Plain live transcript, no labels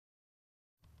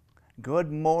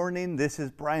Good morning. This is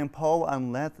Brian Poe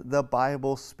on Let the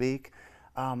Bible Speak.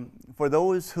 For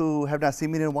those who have not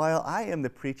seen me in a while, I am the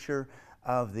preacher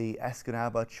of the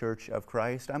Escanaba Church of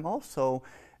Christ. I'm also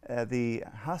the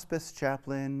hospice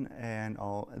chaplain and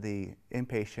the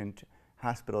inpatient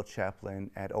hospital chaplain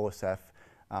at OSF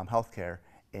Healthcare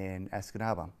in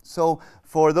Escanaba. So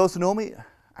for those who know me,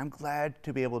 I'm glad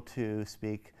to be able to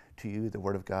speak to you the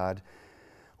Word of God.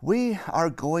 We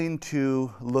are going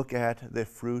to look at the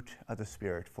fruit of the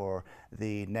Spirit for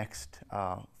the next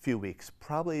few weeks,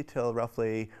 probably till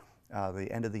roughly the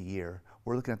end of the year.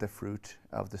 We're looking at the fruit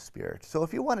of the Spirit. So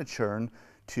if you want to turn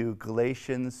to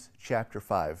Galatians chapter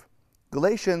 5.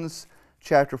 Galatians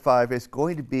chapter 5 is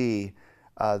going to be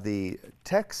the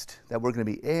text that we're going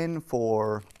to be in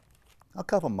for a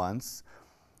couple months.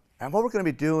 And what we're going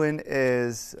to be doing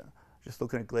is just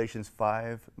looking at Galatians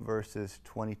 5 verses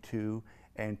 22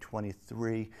 and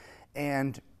 23,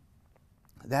 and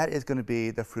that is going to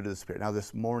be the fruit of the Spirit. Now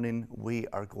this morning we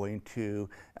are going to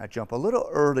jump a little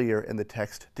earlier in the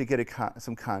text to get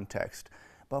some context,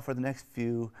 but for the next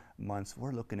few months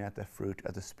we're looking at the fruit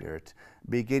of the Spirit,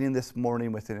 beginning this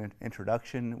morning with an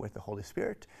introduction with the Holy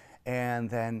Spirit, and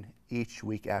then each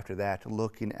week after that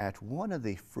looking at one of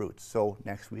the fruits. So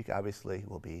next week obviously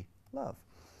will be love.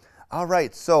 All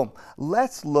right, so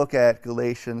let's look at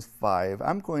Galatians 5.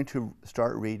 I'm going to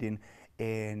start reading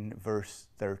in verse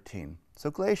 13. So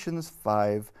Galatians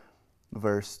 5,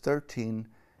 verse 13,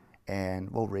 and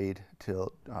we'll read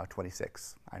till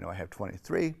 26. I know I have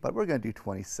 23, but we're going to do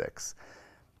 26.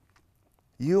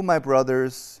 You, my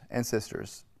brothers and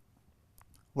sisters,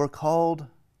 were called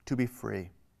to be free,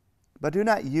 but do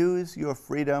not use your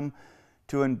freedom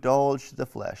to indulge the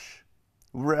flesh.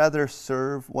 Rather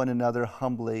serve one another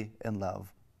humbly in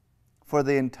love. For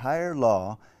the entire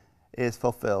law is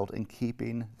fulfilled in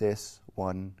keeping this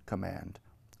one command.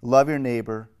 Love your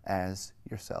neighbor as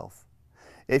yourself.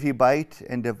 If you bite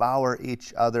and devour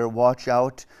each other, watch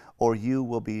out, or you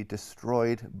will be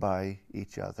destroyed by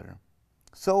each other.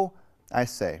 So I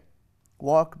say,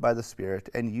 walk by the Spirit,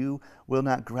 and you will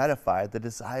not gratify the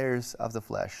desires of the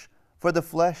flesh. For the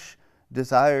flesh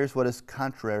desires what is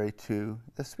contrary to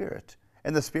the Spirit,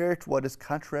 and the Spirit what is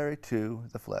contrary to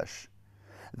the flesh.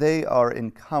 They are in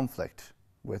conflict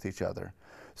with each other,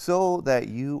 so that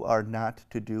you are not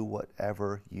to do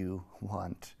whatever you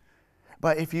want.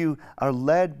 But if you are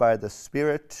led by the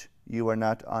Spirit, you are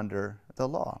not under the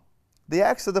law. The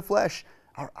acts of the flesh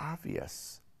are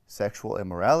obvious: sexual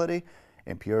immorality,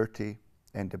 impurity,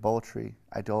 and debauchery,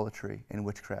 idolatry, and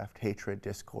witchcraft, hatred,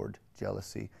 discord,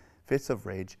 jealousy, fits of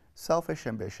rage, selfish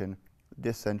ambition,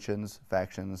 dissensions,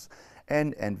 factions,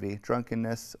 and envy,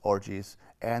 drunkenness, orgies,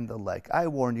 and the like. I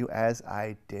warn you, as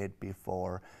I did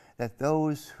before, that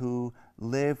those who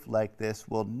live like this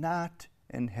will not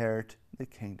inherit the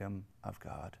kingdom of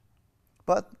God.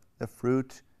 But the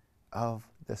fruit of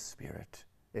the Spirit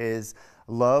is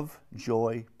love,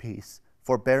 joy, peace,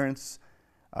 forbearance,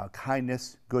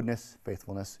 kindness, goodness,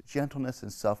 faithfulness, gentleness,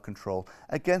 and self-control.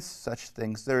 Against such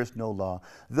things there is no law.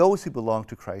 Those who belong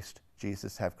to Christ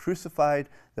Jesus have crucified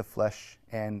the flesh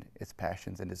and its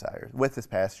passions and desires, with its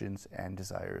passions and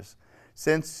desires.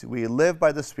 Since we live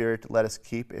by the Spirit, let us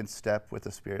keep in step with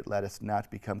the Spirit. Let us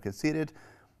not become conceited,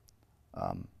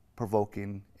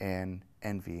 provoking and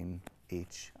envying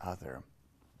each other.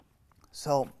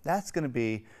 So that's going to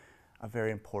be a very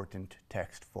important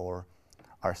text for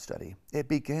our study. It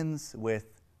begins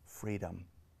with freedom.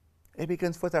 It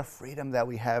begins with our freedom that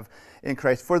we have in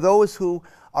Christ. For those who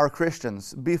are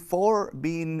Christians, before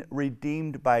being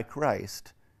redeemed by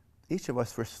Christ, each of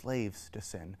us were slaves to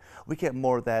sin. We get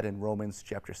more of that in Romans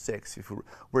chapter 6. If we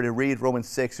were to read Romans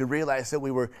 6, you realize that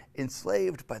we were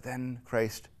enslaved, but then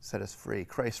Christ set us free.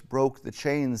 Christ broke the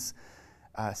chains,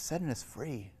 setting us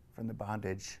free from the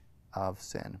bondage of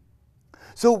sin.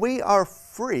 So we are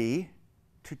free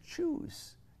to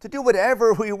choose, to do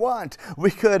whatever we want. We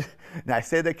could, and I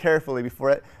say that carefully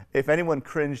before, if anyone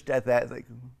cringed at that, like,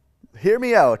 hear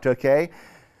me out, okay?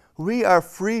 We are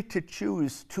free to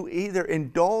choose to either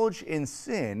indulge in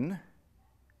sin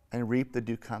and reap the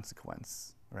due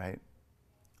consequence, right?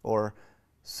 Or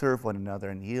serve one another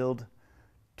and yield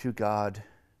to God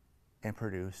and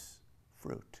produce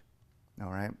fruit,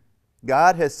 all right?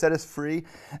 God has set us free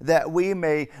that we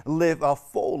may live a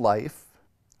full life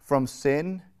from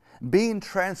sin, being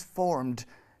transformed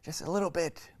just a little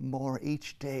bit more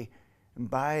each day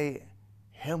by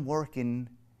Him working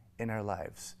in our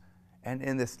lives. And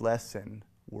in this lesson,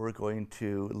 we're going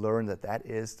to learn that that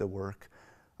is the work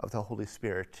of the Holy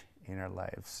Spirit in our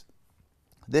lives.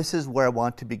 This is where I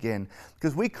want to begin,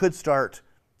 because we could start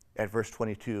at verse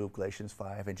 22 of Galatians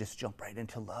 5 and just jump right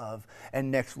into love.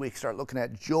 And next week start looking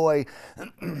at joy.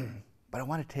 But I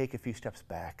want to take a few steps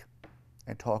back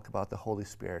and talk about the Holy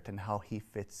Spirit and how he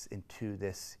fits into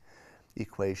this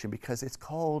equation, because it's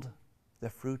called the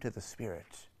fruit of the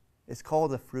Spirit. It's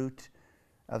called the fruit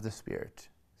of the Spirit.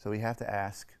 So we have to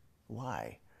ask,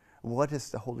 why? What does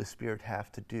the Holy Spirit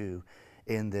have to do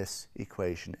in this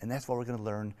equation? And that's what we're going to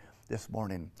learn this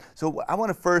morning. So I want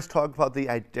to first talk about the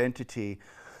identity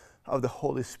of the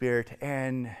Holy Spirit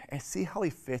and see how he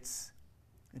fits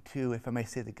into, if I may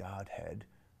say, the Godhead.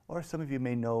 Or some of you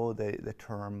may know the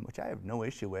term, which I have no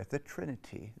issue with, the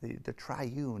Trinity, the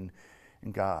triune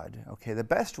God. Okay, the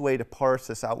best way to parse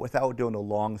this out without doing a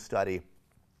long study,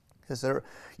 because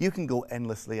you can go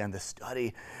endlessly on the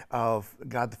study of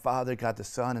God the Father, God the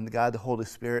Son, and God the Holy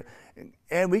Spirit,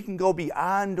 and we can go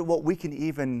beyond what we can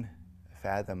even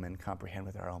fathom and comprehend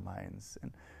with our own minds.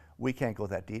 And we can't go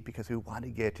that deep because we want to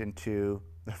get into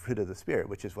the fruit of the Spirit,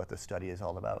 which is what the study is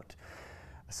all about.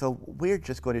 So we're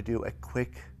just going to do a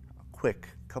quick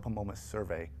couple moments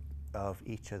survey of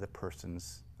each of the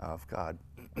persons of God.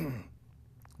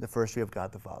 The first, we have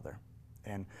God the Father.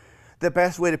 And the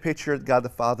best way to picture God the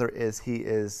Father is he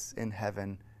is in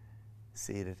heaven,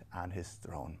 seated on his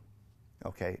throne.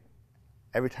 Okay?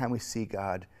 Every time we see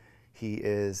God, he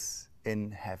is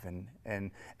in heaven, and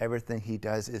everything he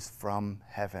does is from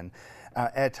heaven.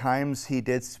 At times, he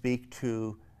did speak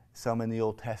to some in the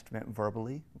Old Testament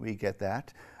verbally. We get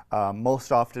that.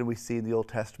 Most often, we see in the Old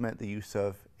Testament the use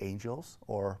of angels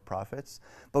or prophets.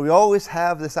 But we always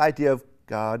have this idea of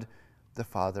God the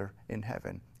Father in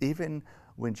heaven. Even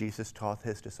when Jesus taught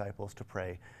his disciples to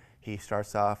pray, he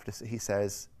starts off, he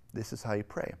says, this is how you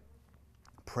pray.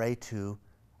 Pray to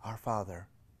our Father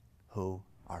who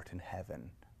art in heaven,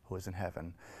 who is in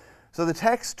heaven. So the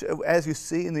text, as you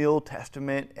see in the Old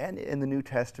Testament and in the New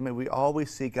Testament, we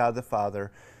always see God the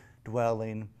Father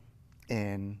dwelling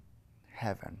in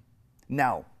heaven.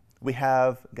 Now, we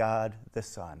have God the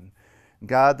Son.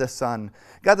 God the Son.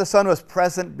 God the Son was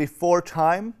present before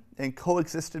time and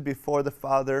coexisted before the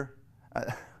Father.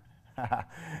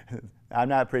 I'm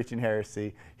not preaching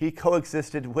heresy. He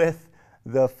coexisted with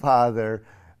the Father,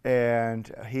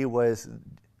 and he was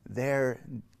there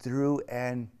through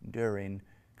and during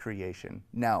creation.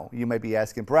 Now, you might be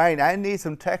asking, Brian, I need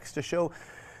some text to show.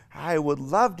 I would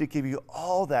love to give you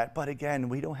all that, but again,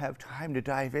 we don't have time to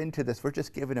dive into this. We're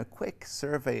just giving a quick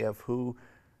survey of who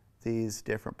these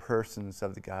different persons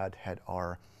of the Godhead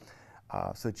are.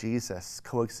 So Jesus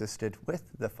coexisted with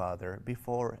the Father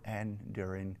before and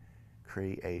during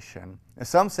creation. And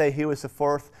some say he was the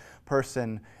fourth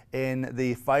person in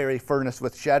the fiery furnace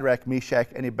with Shadrach, Meshach,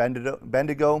 and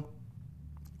Abednego.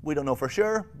 We don't know for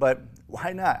sure, but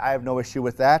why not? I have no issue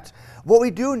with that. What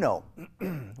we do know,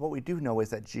 is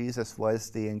that Jesus was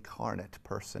the incarnate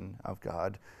person of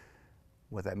God.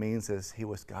 What that means is he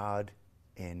was God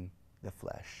in the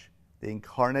flesh. The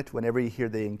incarnate, whenever you hear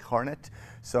the incarnate,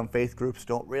 some faith groups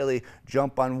don't really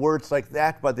jump on words like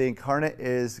that, but the incarnate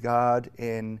is God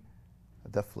in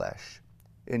the flesh.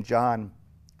 In John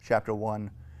chapter 1,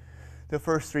 the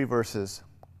first 3 verses,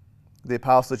 the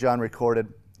Apostle John recorded,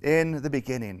 in the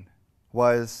beginning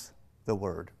was the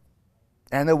Word,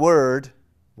 and the Word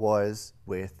was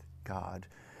with God,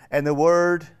 and the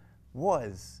Word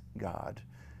was God.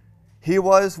 He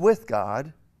was with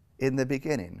God in the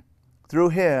beginning. Through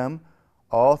him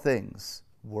all things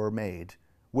were made.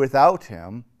 Without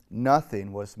him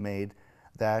nothing was made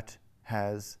that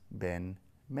has been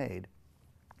made.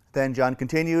 Then John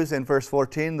continues in verse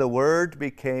 14, the Word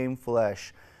became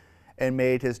flesh and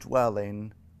made his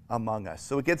dwelling among us.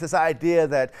 So we get this idea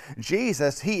that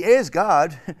Jesus, he is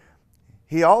God.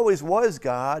 He always was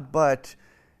God, but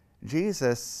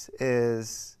Jesus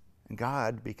is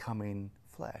God becoming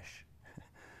flesh.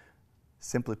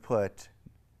 Simply put,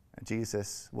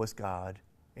 Jesus was God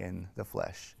in the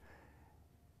flesh.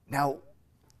 Now,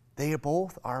 they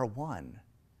both are one,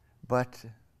 but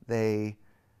they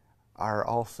are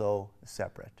also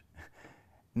separate.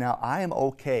 Now, I am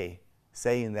okay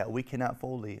saying that we cannot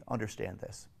fully understand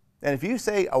this. And if you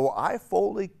say, oh, I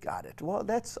fully got it, well,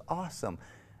 that's awesome.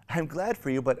 I'm glad for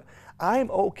you, but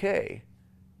I'm okay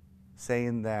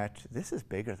saying that this is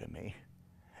bigger than me.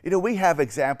 You know, we have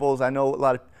examples. I know a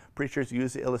lot of preachers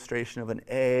use the illustration of an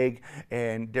egg,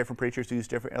 and different preachers use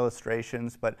different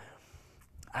illustrations, but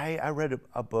I read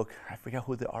a book, I forget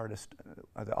who the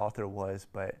author was,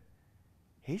 but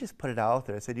he just put it out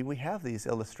there and said, we have these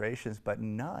illustrations, but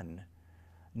none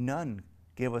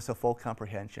give us a full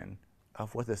comprehension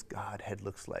of what this Godhead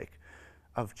looks like,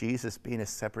 of Jesus being a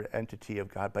separate entity of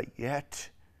God, but yet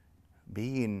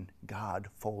being God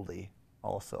fully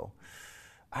also.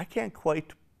 I can't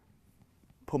quite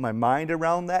put my mind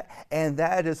around that, and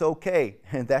that is okay.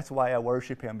 And that's why I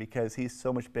worship him, because he's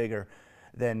so much bigger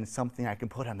than something I can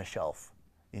put on the shelf.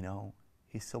 You know,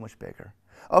 he's so much bigger.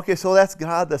 Okay, so that's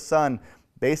God the Son.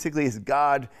 Basically, it's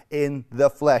God in the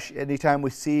flesh. Anytime we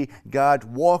see God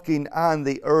walking on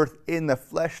the earth in the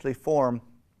fleshly form,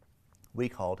 we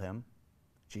called him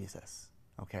Jesus.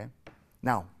 Okay?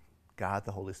 Now, God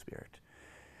the Holy Spirit.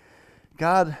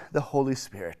 God the Holy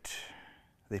Spirit,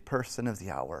 the person of the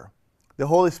hour. The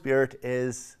Holy Spirit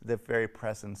is the very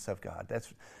presence of God.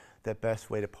 That's the best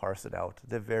way to parse it out.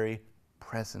 The very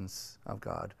presence of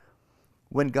God.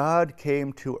 When God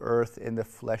came to earth in the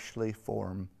fleshly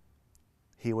form,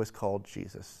 he was called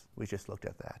Jesus. We just looked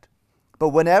at that. But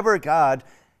whenever God,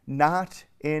 not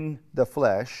in the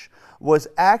flesh, was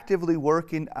actively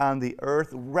working on the earth,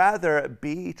 rather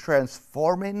be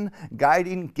transforming,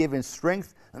 guiding, giving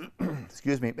strength,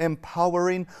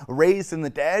 empowering, raising the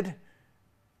dead,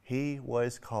 he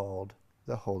was called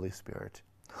the Holy Spirit.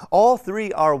 All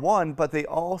three are one, but they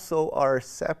also are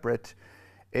separate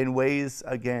in ways,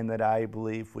 again, that I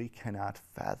believe we cannot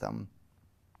fathom.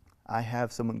 I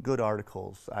have some good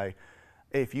articles.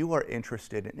 If you are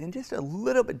interested in just a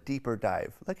little bit deeper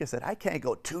dive, like I said, I can't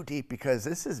go too deep because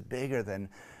this is bigger than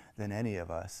any of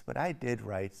us, but I did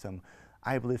write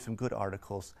I believe some good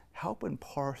articles helping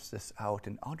parse this out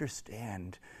and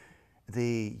understand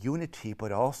the unity,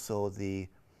 but also the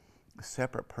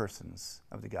separate persons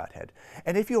of the Godhead.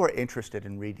 And if you are interested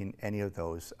in reading any of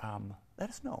those, let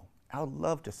us know. I would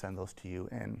love to send those to you.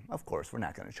 And of course, we're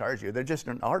not going to charge you. They're just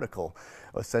an article.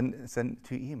 Send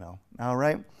to email. All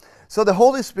right? So the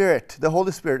Holy Spirit,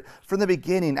 from the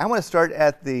beginning, I want to start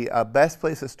at the best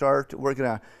place to start. We're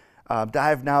going to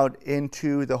dive now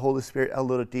into the Holy Spirit a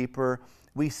little deeper.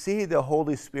 We see the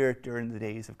Holy Spirit during the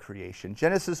days of creation.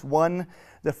 Genesis 1,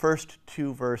 the first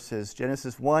two verses.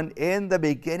 Genesis 1, in the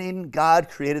beginning, God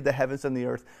created the heavens and the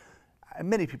earth.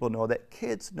 Many people know that.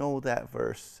 Kids know that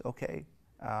verse, okay?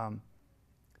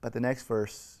 But the next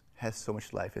verse has so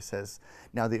much life. It says,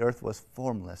 now the earth was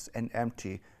formless and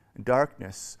empty.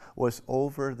 Darkness was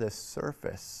over the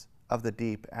surface of the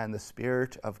deep, and the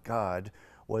Spirit of God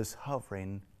was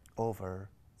hovering over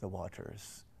the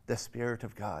waters. The Spirit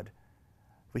of God.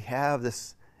 We have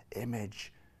this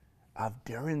image of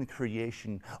during the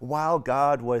creation, while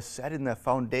God was setting the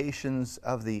foundations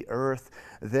of the earth,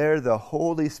 there the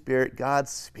Holy Spirit, God's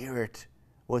Spirit,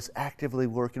 was actively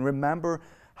working. Remember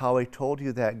how I told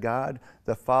you that God,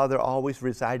 the Father, always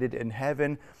resided in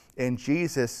heaven, and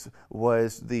Jesus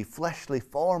was the fleshly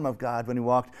form of God when he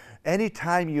walked.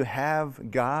 Anytime you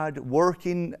have God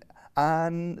working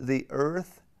on the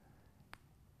earth,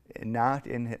 not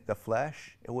in the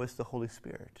flesh, it was the Holy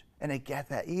Spirit. And I get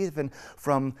that even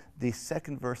from the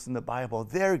second verse in the Bible.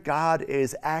 There God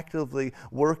is actively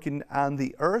working on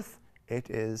the earth. It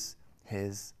is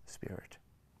his Spirit.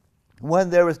 When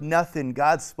there was nothing,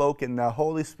 God spoke, and the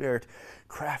Holy Spirit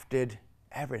crafted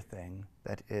everything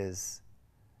that is.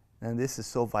 And this is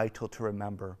so vital to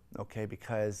remember, okay,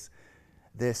 because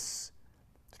this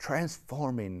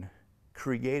transforming,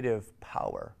 creative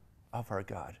power of our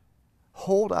God.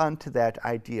 Hold on to that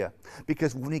idea,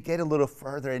 because when we get a little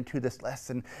further into this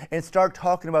lesson and start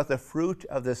talking about the fruit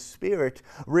of the Spirit,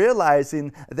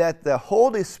 realizing that the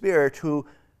Holy Spirit who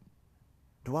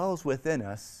dwells within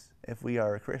us, if we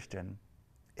are a Christian,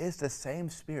 is the same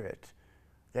Spirit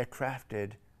that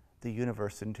crafted the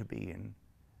universe into being.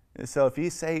 And so if you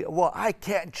say, well, I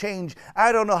can't change,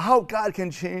 I don't know how God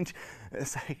can change,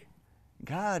 it's like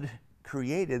God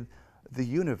created the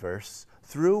universe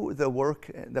through the work,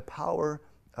 the power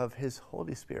of his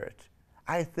Holy Spirit.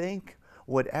 I think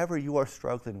whatever you are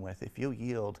struggling with, if you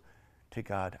yield to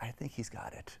God, I think he's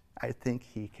got it. I think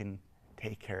he can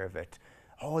take care of it.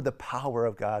 Oh, the power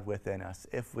of God within us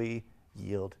if we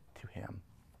yield to him.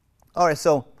 All right,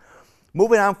 so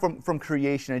moving on from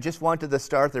creation, I just wanted to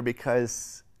start there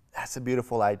because that's a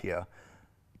beautiful idea.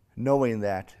 Knowing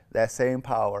that same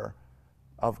power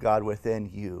of God within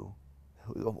you,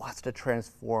 who wants to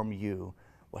transform you,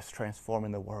 was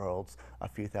transforming the world a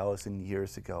few thousand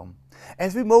years ago.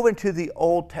 As we move into the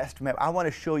Old Testament, I want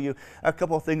to show you a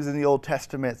couple of things in the Old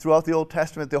Testament. Throughout the Old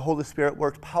Testament, the Holy Spirit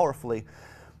worked powerfully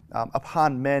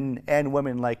upon men and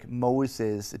women like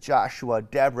Moses, Joshua,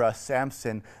 Deborah,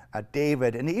 Samson,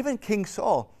 David, and even King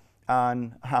Saul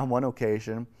on one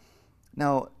occasion.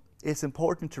 Now, it's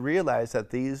important to realize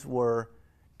that these were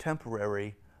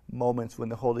temporary moments when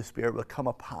the Holy Spirit would come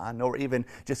upon, or even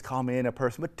just come in a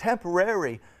person, but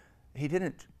temporary. He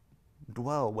didn't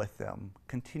dwell with them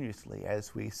continuously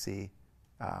as we see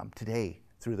today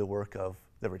through the work of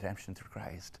the redemption through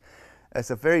Christ. It's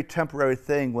a very temporary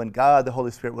thing when God, the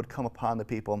Holy Spirit, would come upon the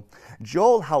people.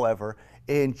 Joel, however,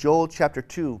 in Joel chapter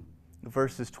 2,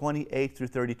 verses 28 through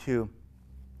 32,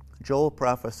 Joel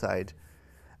prophesied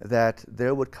that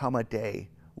there would come a day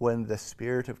when the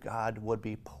Spirit of God would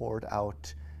be poured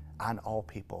out on all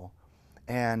people.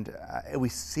 And we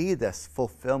see this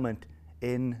fulfillment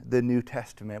in the New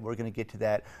Testament. We're going to get to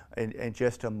that in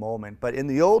just a moment. But in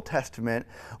the Old Testament,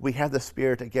 we have the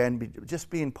Spirit, again,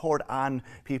 just being poured on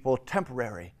people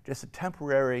temporary, just a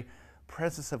temporary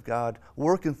presence of God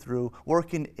working through,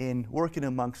 working in, working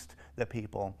amongst the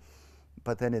people.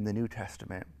 But then in the New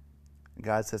Testament,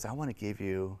 God says, I want to give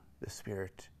you the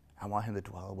Spirit. I want him to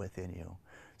dwell within you.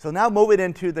 So now moving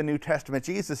into the New Testament,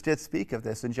 Jesus did speak of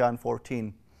this in John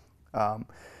 14.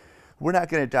 We're not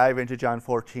going to dive into John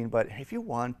 14, but if you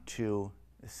want to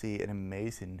see an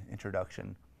amazing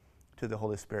introduction to the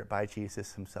Holy Spirit by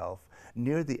Jesus himself,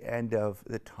 near the end of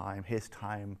the time, his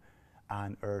time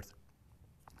on earth,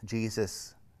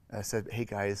 Jesus said, hey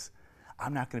guys,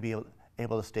 I'm not going to be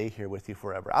able to stay here with you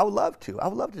forever. I would love to. I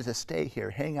would love to just stay here,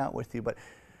 hang out with you, but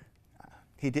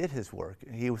he did his work.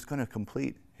 He was going to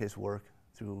complete his work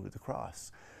through the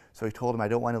cross. So he told him, I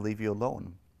don't want to leave you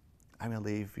alone. I'm going to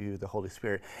leave you the Holy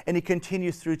Spirit. And he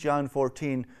continues through John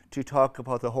 14 to talk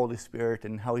about the Holy Spirit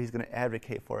and how he's going to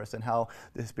advocate for us and how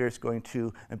the Spirit's going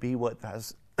to be with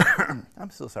us.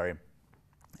 I'm so sorry.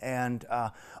 And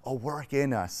work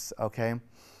in us, okay?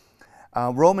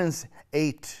 Romans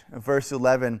 8, verse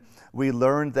 11, we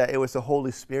learned that it was the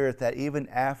Holy Spirit that even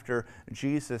after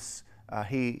Jesus,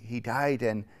 he died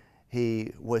and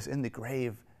he was in the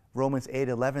grave, Romans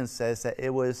 8:11 says that it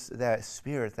was that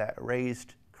Spirit that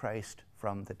raised Christ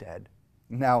from the dead.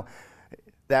 Now,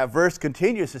 that verse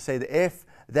continues to say that if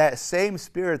that same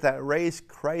Spirit that raised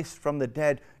Christ from the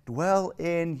dead dwell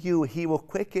in you, he will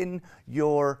quicken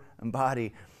your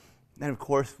body. And of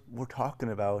course, we're talking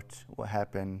about what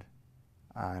happened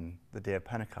on the day of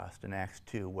Pentecost in Acts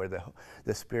 2, where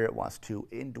the Spirit wants to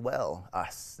indwell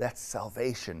us. That's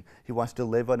salvation. He wants to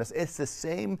live on us. It's the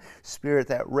same Spirit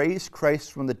that raised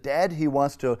Christ from the dead. He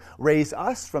wants to raise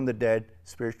us from the dead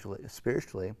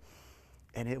spiritually.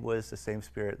 And it was the same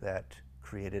Spirit that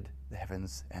created the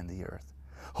heavens and the earth.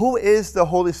 Who is the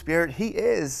Holy Spirit? He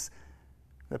is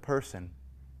the person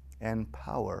and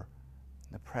power,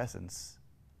 the presence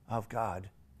of God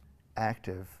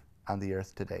active on the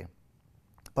earth today.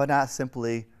 But not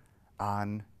simply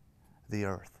on the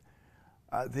earth.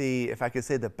 If I could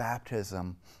say, the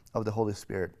baptism of the Holy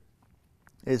Spirit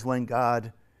is when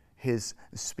God, his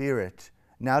Spirit,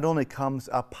 not only comes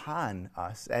upon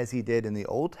us as he did in the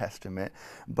Old Testament,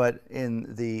 but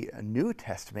in the New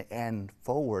Testament and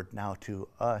forward now to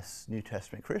us New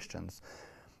Testament Christians.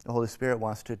 The Holy Spirit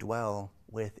wants to dwell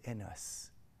within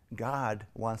us. God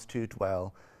wants to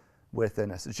dwell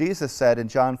within us. Jesus said in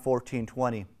John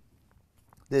 14:20,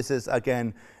 this is,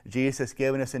 again, Jesus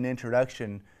giving us an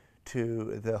introduction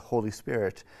to the Holy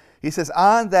Spirit. He says,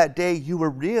 on that day you will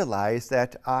realize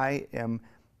that I am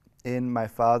in my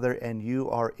Father, and you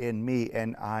are in me,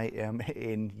 and I am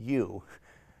in you.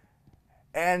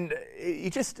 And you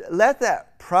just let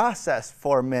that process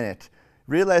for a minute.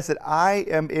 Realize that I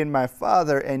am in my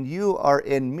Father, and you are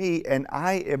in me, and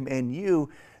I am in you.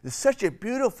 There's such a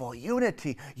beautiful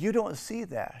unity. You don't see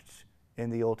that in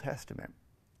the Old Testament.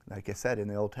 Like I said, in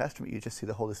the Old Testament, you just see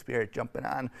the Holy Spirit jumping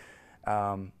on,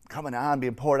 coming on,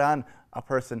 being poured on a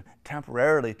person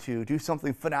temporarily to do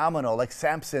something phenomenal. Like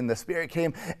Samson, the Spirit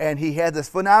came and he had this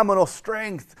phenomenal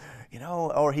strength,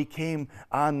 or he came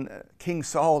on King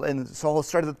Saul and Saul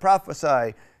started to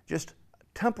prophesy. Just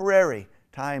temporary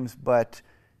times, but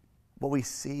what we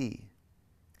see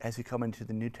as we come into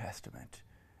the New Testament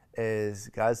is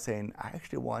God saying, I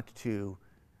actually want to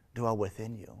dwell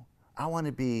within you. I want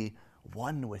to be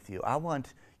one with you. I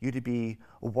want you to be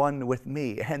one with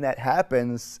me. And that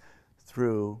happens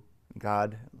through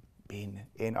God being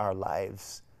in our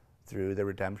lives through the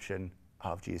redemption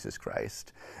of Jesus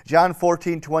Christ. John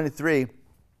 14:23,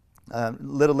 a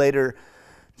little later,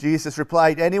 Jesus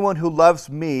replied, anyone who loves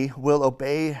me will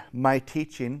obey my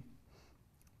teaching.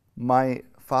 My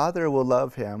Father will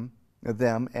love them,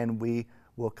 and we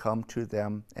will come to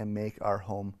them and make our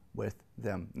home with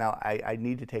them. Now, I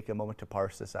need to take a moment to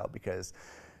parse this out because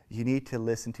you need to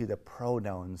listen to the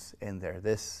pronouns in there.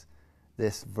 This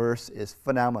verse is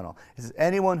phenomenal. It says,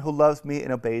 anyone who loves me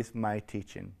and obeys my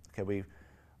teaching. Okay,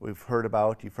 you've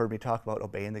heard me talk about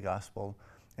obeying the gospel,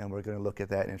 and we're going to look at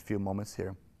that in a few moments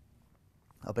here.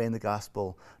 Obeying the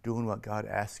gospel, doing what God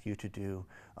asks you to do,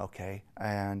 okay,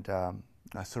 and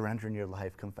surrendering your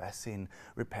life, confessing,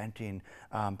 repenting,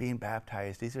 being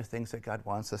baptized. These are things that God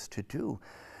wants us to do.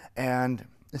 And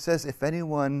it says, if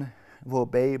anyone will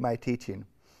obey my teaching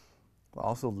will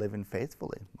also live in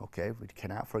faithfully. Okay, we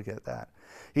cannot forget that.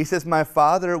 He says, my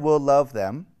Father will love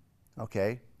them.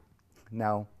 Okay,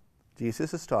 now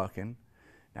Jesus is talking.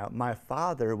 Now, my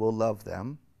Father will love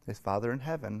them, his Father in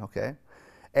heaven, okay?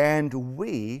 And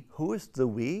we, who is the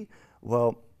we?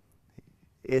 Well,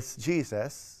 it's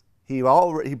Jesus. He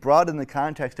brought in the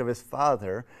context of his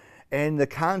Father, and the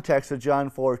context of John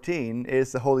 14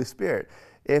 is the Holy Spirit.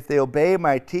 If they obey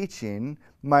my teaching,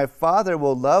 my Father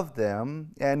will love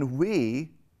them, and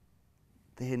we,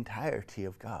 the entirety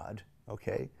of God,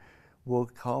 okay, will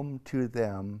come to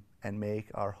them and make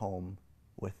our home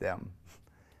with them.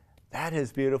 That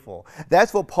is beautiful.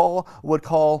 That's what Paul would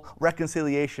call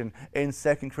reconciliation in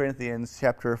 2 Corinthians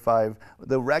chapter 5.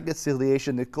 The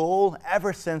reconciliation, the goal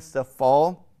ever since the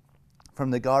fall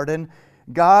from the garden,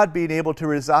 God being able to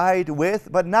reside with,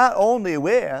 but not only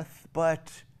with,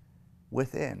 but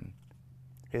within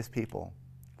his people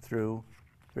through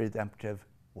the redemptive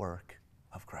work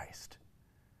of Christ.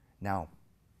 Now,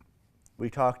 we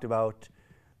talked about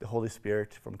the Holy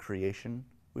Spirit from creation.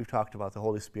 We've talked about the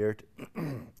Holy Spirit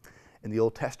in the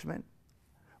Old Testament.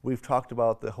 We've talked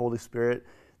about the Holy Spirit,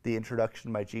 the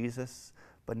introduction by Jesus.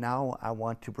 But now I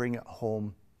want to bring it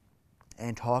home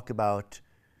and talk about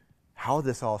how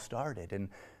this all started. And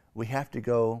we have to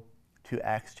go to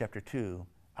Acts chapter 2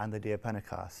 on the day of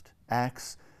Pentecost.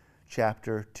 Acts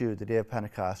chapter 2, the day of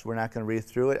Pentecost. We're not going to read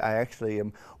through it. I actually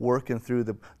am working through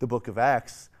the book of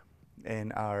Acts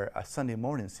in our Sunday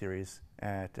morning series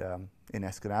in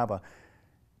Escanaba.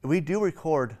 We do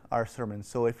record our sermons,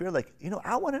 so if you're like,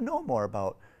 I want to know more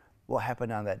about what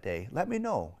happened on that day, let me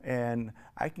know, and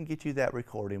I can get you that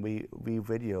recording. We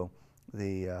video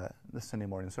the Sunday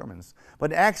morning sermons.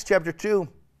 But in Acts chapter 2,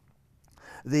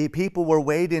 the people were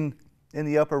waiting in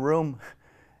the upper room,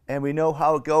 and we know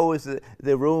how it goes.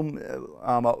 The room,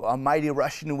 a mighty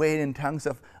rushing wind in tongues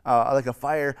of like a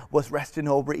fire was resting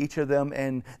over each of them,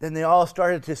 and then they all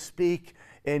started to speak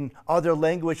in other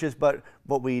languages, but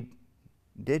what we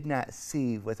did not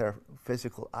see with our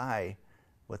physical eye,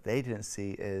 what they didn't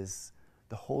see is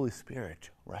the Holy Spirit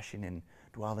rushing and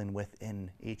dwelling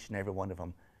within each and every one of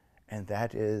them. And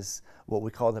that is what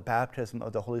we call the baptism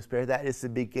of the Holy Spirit. That is the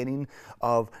beginning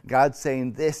of God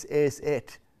saying, this is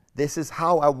it. This is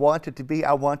how I want it to be.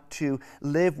 I want to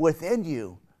live within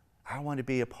you. I want to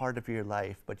be a part of your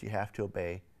life, but you have to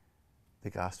obey the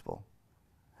gospel.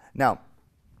 Now,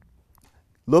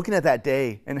 looking at that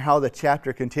day and how the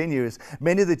chapter continues,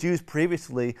 many of the Jews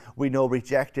previously, we know,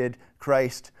 rejected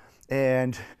Christ,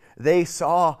 and they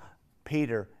saw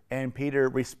Peter, and Peter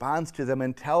responds to them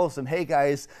and tells them, hey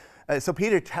guys, so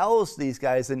Peter tells these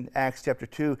guys in Acts chapter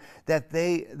 2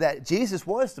 that Jesus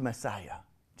was the Messiah.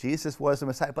 Jesus was the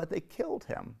Messiah, but they killed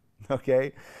him,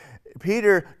 okay?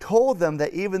 Peter told them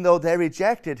that even though they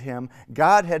rejected him,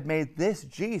 God had made this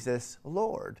Jesus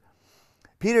Lord.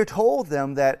 Peter told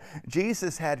them that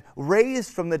Jesus had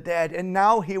raised from the dead, and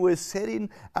now he was sitting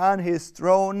on his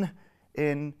throne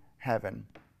in heaven.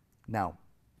 Now,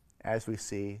 as we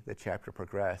see the chapter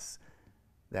progress,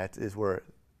 that is where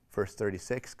verse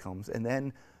 36 comes. And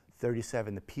then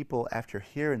 37, the people, after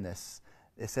hearing this,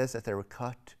 it says that they were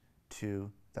cut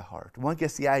to the heart. One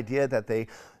gets the idea that they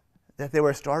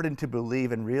were starting to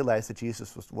believe and realize that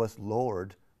Jesus was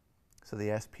Lord. So they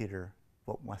asked Peter,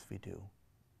 what must we do?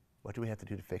 What do we have to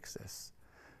do to fix this?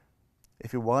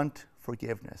 If you want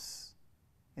forgiveness,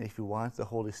 and if you want the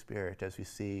Holy Spirit, as we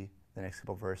see the next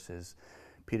couple verses,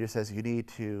 Peter says you need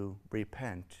to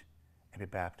repent and be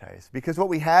baptized. Because what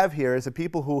we have here is a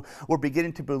people who were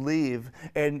beginning to believe,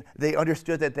 and they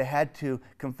understood that they had to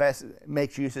confess,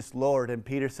 make Jesus Lord. And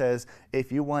Peter says,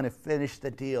 if you want to finish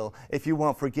the deal, if you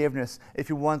want forgiveness, if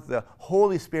you want the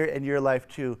Holy Spirit in your life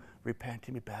too, repent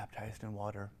and be baptized in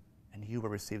water, and you will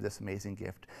receive this amazing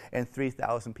gift. And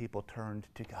 3,000 people turned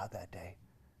to God that day.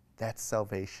 That's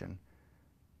salvation.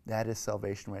 That is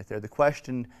salvation right there. The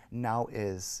question now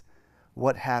is,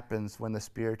 what happens when the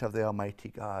Spirit of the Almighty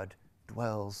God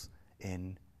dwells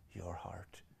in your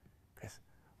heart? Because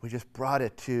we just brought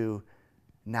it to,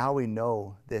 now we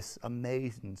know this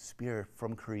amazing Spirit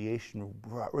from creation.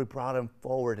 We brought him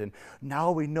forward, and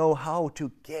now we know how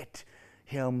to get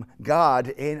him, God,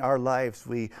 in our lives.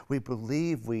 We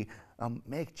believe, we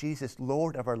make Jesus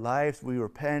Lord of our lives. We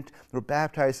repent, we're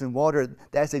baptized in water.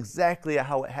 That's exactly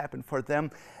how it happened for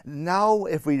them. Now,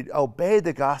 if we obey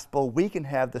the gospel, we can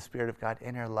have the Spirit of God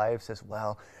in our lives as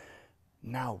well.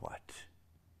 Now what?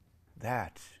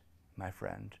 That, my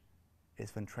friend,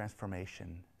 is when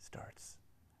transformation starts.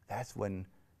 That's when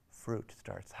fruit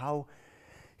starts. How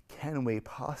can we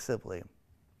possibly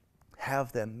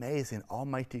have the amazing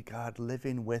Almighty God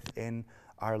living within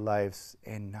our lives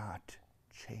and not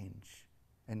change.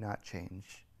 And not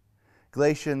change.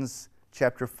 Galatians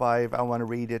chapter 5, I want to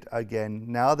read it again.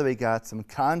 Now that we got some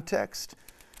context,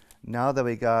 now that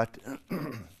we got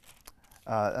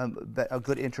a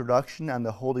good introduction on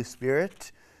the Holy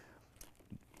Spirit,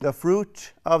 the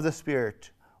fruit of the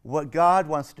Spirit, what God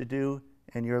wants to do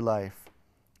in your life.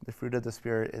 The fruit of the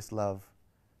Spirit is love,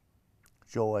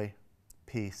 joy,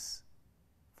 peace,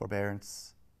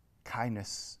 forbearance,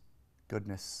 kindness,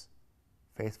 goodness,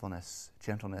 faithfulness,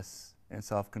 gentleness, and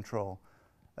self-control.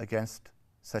 Against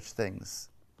such things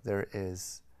there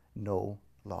is no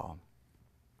law.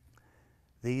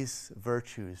 These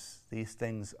virtues, these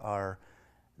things are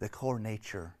the core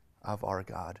nature of our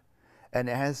God. And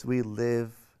as we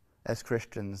live as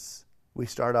Christians, we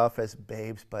start off as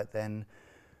babes, but then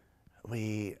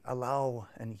we allow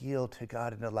and yield to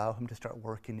God and allow Him to start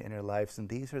working in our lives. And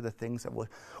these are the things that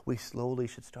we slowly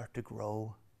should start to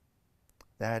grow.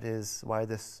 That is why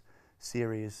this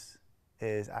series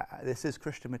this is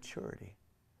Christian maturity,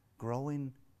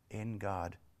 growing in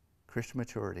God, Christian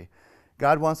maturity.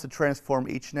 God wants to transform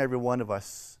each and every one of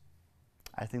us.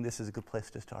 I think this is a good place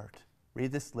to start.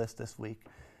 Read this list this week.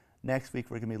 Next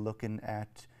week, we're going to be looking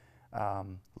at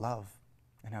love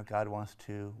and how God wants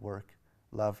to work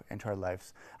love into our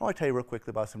lives. I want to tell you real quickly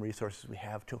about some resources we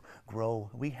have to grow.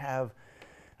 We have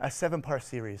a 7-part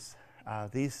series.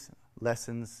 These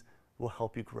lessons will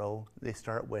help you grow. They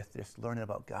start with just learning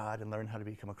about God and learn how to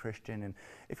become a Christian. And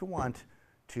if you want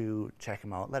to check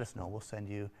them out, let us know. We'll send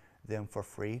you them for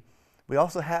free. We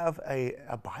also have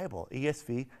a Bible,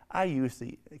 ESV. I use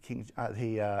the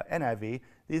NIV.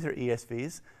 These are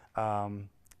ESVs.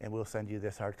 And we'll send you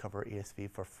this hardcover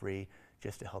ESV for free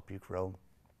just to help you grow.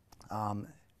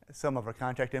 Some of our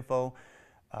contact info,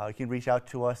 you can reach out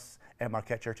to us at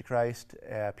Marquette Church of Christ,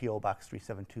 P.O. Box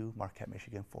 372, Marquette,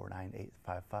 Michigan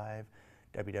 49855,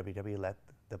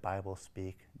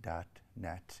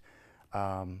 www.letthebiblespeak.net.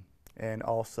 And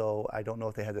also, I don't know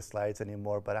if they have the slides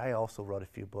anymore, but I also wrote a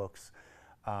few books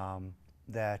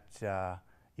that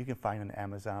you can find on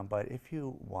Amazon. But if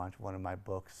you want one of my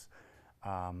books,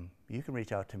 you can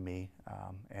reach out to me,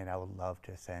 and I would love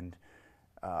to send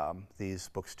these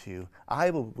books to you.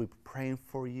 I will be praying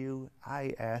for you.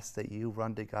 I ask that you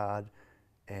run to God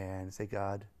and say,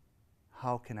 God,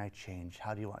 how can I change?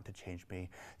 How do you want to change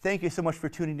me? Thank you so much for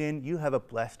tuning in. You have a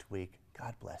blessed week.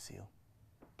 God bless you.